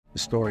the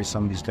stories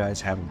some of these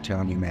guys have been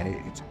telling you,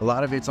 man, a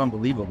lot of it's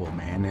unbelievable,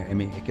 man. I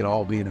mean, it could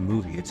all be in a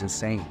movie. It's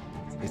insane.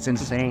 It's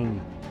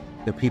insane,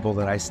 the people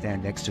that I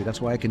stand next to.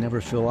 That's why I can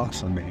never feel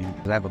awesome, man.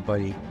 I have a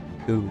buddy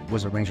who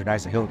was a Ranger, a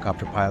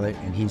helicopter pilot,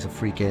 and he's a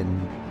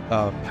freaking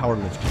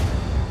powerlifter.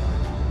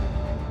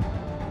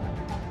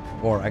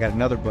 Or I got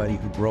another buddy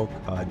who broke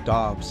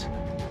Dobbs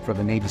for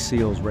the Navy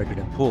SEALs record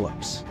in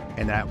pull-ups.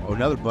 And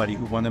another buddy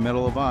who won the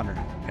Medal of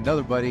Honor.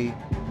 Another buddy,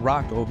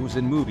 Rocco, who's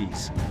in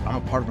movies. I'm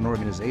a part of an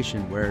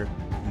organization where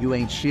you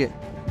ain't shit.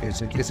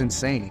 It's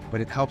insane,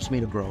 but it helps me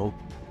to grow.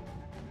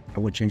 I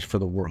would change for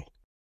the world.